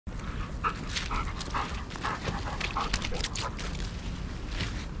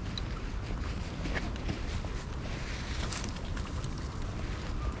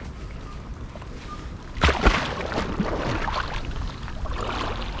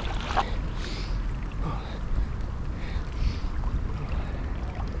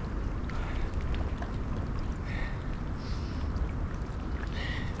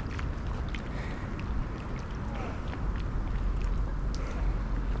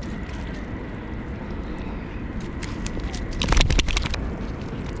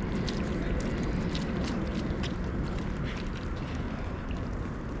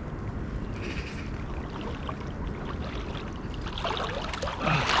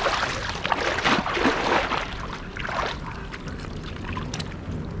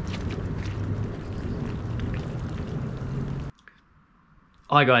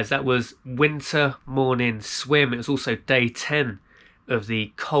Hi guys, that was winter morning swim. It was also day 10 of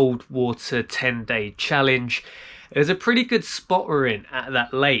the cold water 10-day challenge. It was a pretty good spot we're in at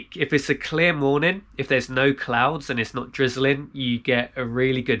that lake. If it's a clear morning, if there's no clouds and it's not drizzling, you get a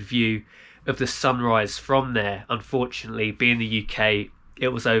really good view of the sunrise from there. Unfortunately, being the UK, it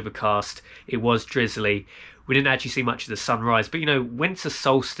was overcast, it was drizzly. We didn't actually see much of the sunrise, but you know, winter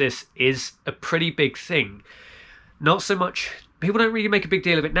solstice is a pretty big thing. Not so much, people don't really make a big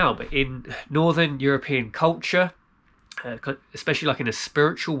deal of it now, but in Northern European culture, especially like in a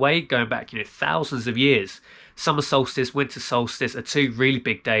spiritual way, going back, you know, thousands of years, summer solstice, winter solstice are two really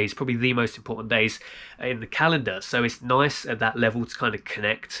big days, probably the most important days in the calendar. So it's nice at that level to kind of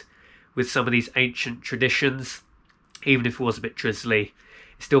connect with some of these ancient traditions. Even if it was a bit drizzly,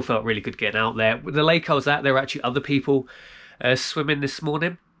 it still felt really good getting out there. With the lake I was at, there were actually other people swimming this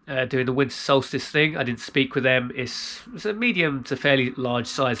morning. Doing the winter solstice thing. I didn't speak with them. It's a medium to fairly large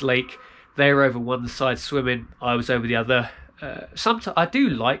size lake. They were over one side swimming, I was over the other. Sometimes I do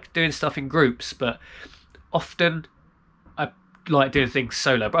like doing stuff in groups, but often I like doing things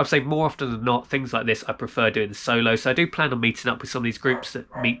solo. But I'd say more often than not, things like this I prefer doing solo. So I do plan on meeting up with some of these groups that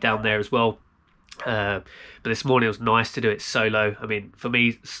meet down there as well. But this morning it was nice to do it solo. I mean, for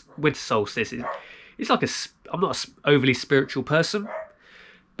me, winter solstice, it's like I'm not an overly spiritual person,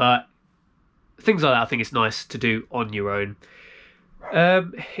 but things like that I think it's nice to do on your own.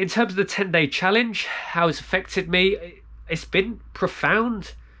 In terms of the 10-day challenge, how it's affected me, it's been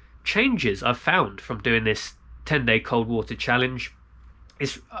profound changes I've found from doing this 10-day cold water challenge.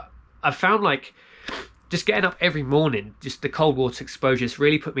 I've found like just getting up every morning, just the cold water exposure has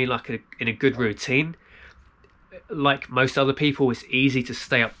really put me like in a good routine. Like most other people, it's easy to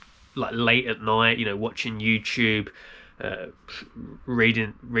stay up like late at night, you know, watching YouTube,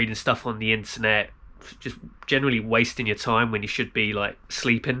 reading stuff on the internet, just generally wasting your time when you should be like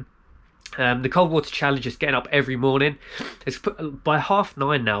sleeping. The cold water challenge is getting up every morning. It's by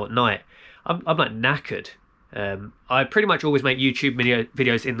 9:30 now at night. I'm like knackered. I pretty much always make YouTube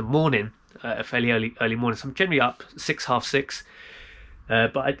videos in the morning, fairly early morning. So I'm generally up 6, half 6.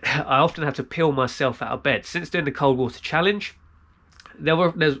 But I often have to peel myself out of bed. Since doing the cold water challenge,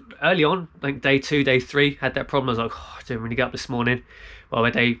 there's early on, like day 2, day 3, had that problem. I was like, oh, I didn't really get up this morning. Well, by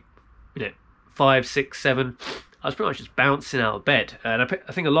day 5, 6, 7, I was pretty much just bouncing out of bed. And I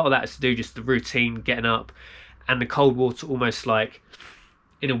think a lot of that is to do just the routine, getting up, and the cold water almost like,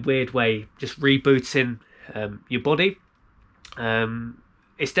 in a weird way, just rebooting your body.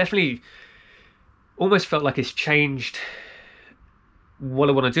 It's definitely almost felt like it's changed what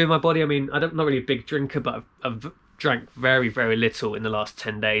I want to do in my body. I mean, I'm not really a big drinker, but I've drank very, very little in the last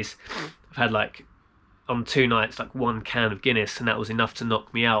 10 days. I've had like, on 2 nights, like 1 can of Guinness, and that was enough to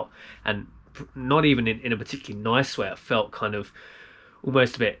knock me out. And not even in a particularly nice way. I felt kind of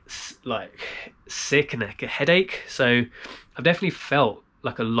almost a bit like sick and like a headache. So I've definitely felt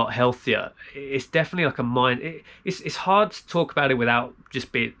like a lot healthier. It's definitely like a mind. It's hard to talk about it without just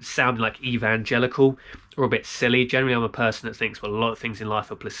sounding like evangelical or a bit silly. Generally, I'm a person that thinks, well, a lot of things in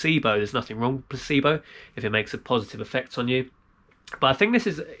life are placebo. There's nothing wrong with placebo if it makes a positive effect on you. But I think this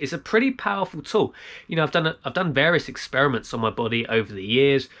is a pretty powerful tool. You know, I've done various experiments on my body over the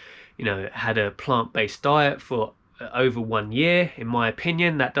years. You know, had a plant-based diet for over 1 year. In my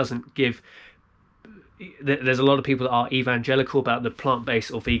opinion, that doesn't give. There's a lot of people that are evangelical about the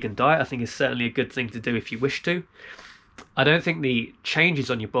plant-based or vegan diet. I think it's certainly a good thing to do if you wish to. I don't think the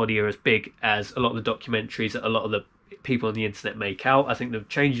changes on your body are as big as a lot of the documentaries that a lot of the people on the internet make out. I think the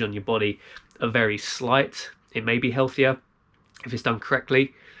changes on your body are very slight. It may be healthier if it's done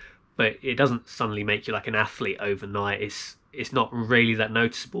correctly, but it doesn't suddenly make you like an athlete overnight. It's not really that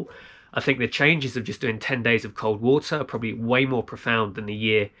noticeable. I think the changes of just doing 10 days of cold water are probably way more profound than a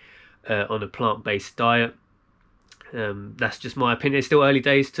year on a plant-based diet. That's just my opinion. It's still early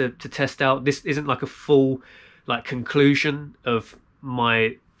days to test out. This isn't like a full like conclusion of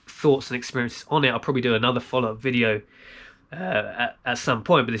my thoughts and experiences on it, I'll probably do another follow-up video at some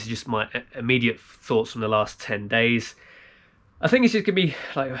point, but this is just my immediate thoughts from the last 10 days. I think it's just gonna be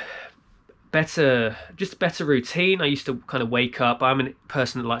like better routine. I used to kind of wake up. I'm a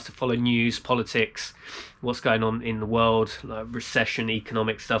person that likes to follow news, politics, what's going on in the world, like recession,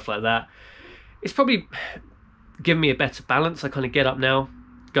 economic stuff like that. It's probably given me a better balance. I kind of get up now,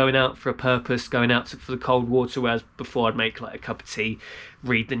 going out for a purpose, going out for the cold water, whereas before I'd make like a cup of tea,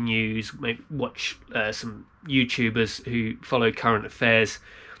 read the news, maybe watch some YouTubers who follow current affairs.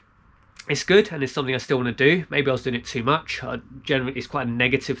 It's good, and it's something I still want to do. Maybe I was doing it too much. Generally, it's quite a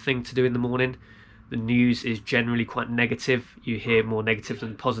negative thing to do in the morning. The news is generally quite negative. You hear more negatives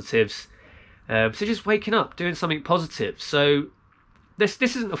than positives. So just waking up, doing something positive. So this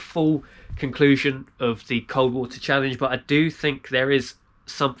isn't a full conclusion of the cold water challenge, but I do think there is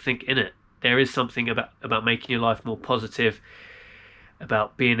something in it. There is something about making your life more positive,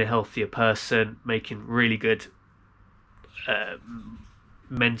 about being a healthier person, making really good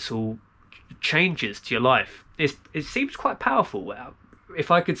mental changes to your life. It seems quite powerful.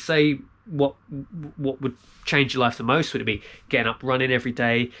 If I could say what would change your life the most, would it be getting up running every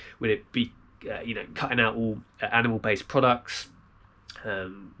day? Would it be cutting out all animal-based products?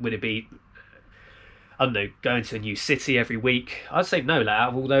 Would it be, I don't know, going to a new city every week? I'd say no. Like, out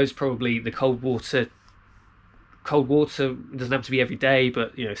of all those, probably the cold water doesn't have to be every day,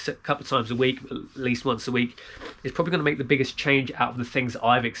 but a couple of times a week, at least once a week, is probably going to make the biggest change out of the things that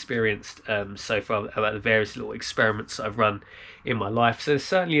I've experienced so far, about the various little experiments that I've run in my life. So there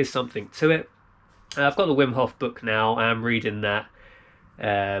certainly is something to it. I've got the Wim Hof book now. I'm reading that.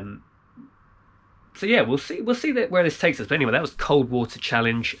 So yeah, we'll see where this takes us. But anyway, that was Cold Water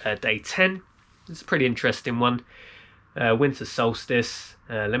Challenge day 10. It's a pretty interesting one. Winter solstice.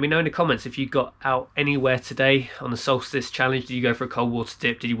 Let me know in the comments if you got out anywhere today on the solstice challenge. Did you go for a cold water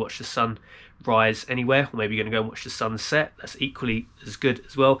dip? Did you watch the sun rise anywhere? Or maybe you're going to go and watch the sun set. That's equally as good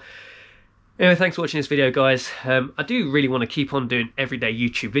as well. Anyway, thanks for watching this video, guys. I do really want to keep on doing everyday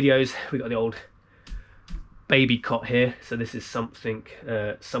YouTube videos. We got the old baby cot here, so this is something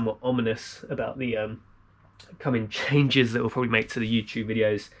somewhat ominous about the coming changes that we'll probably make to the YouTube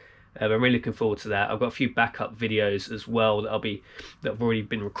videos. I'm really looking forward to that. I've got a few backup videos as well that have already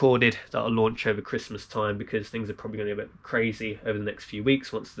been recorded, that I'll launch over Christmas time, because things are probably going to be a bit crazy over the next few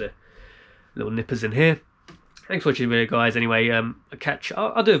weeks once the little nipper's in here. Thanks for watching the video, guys. Anyway,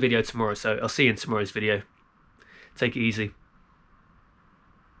 I'll do a video tomorrow, so I'll see you in tomorrow's video. Take it easy.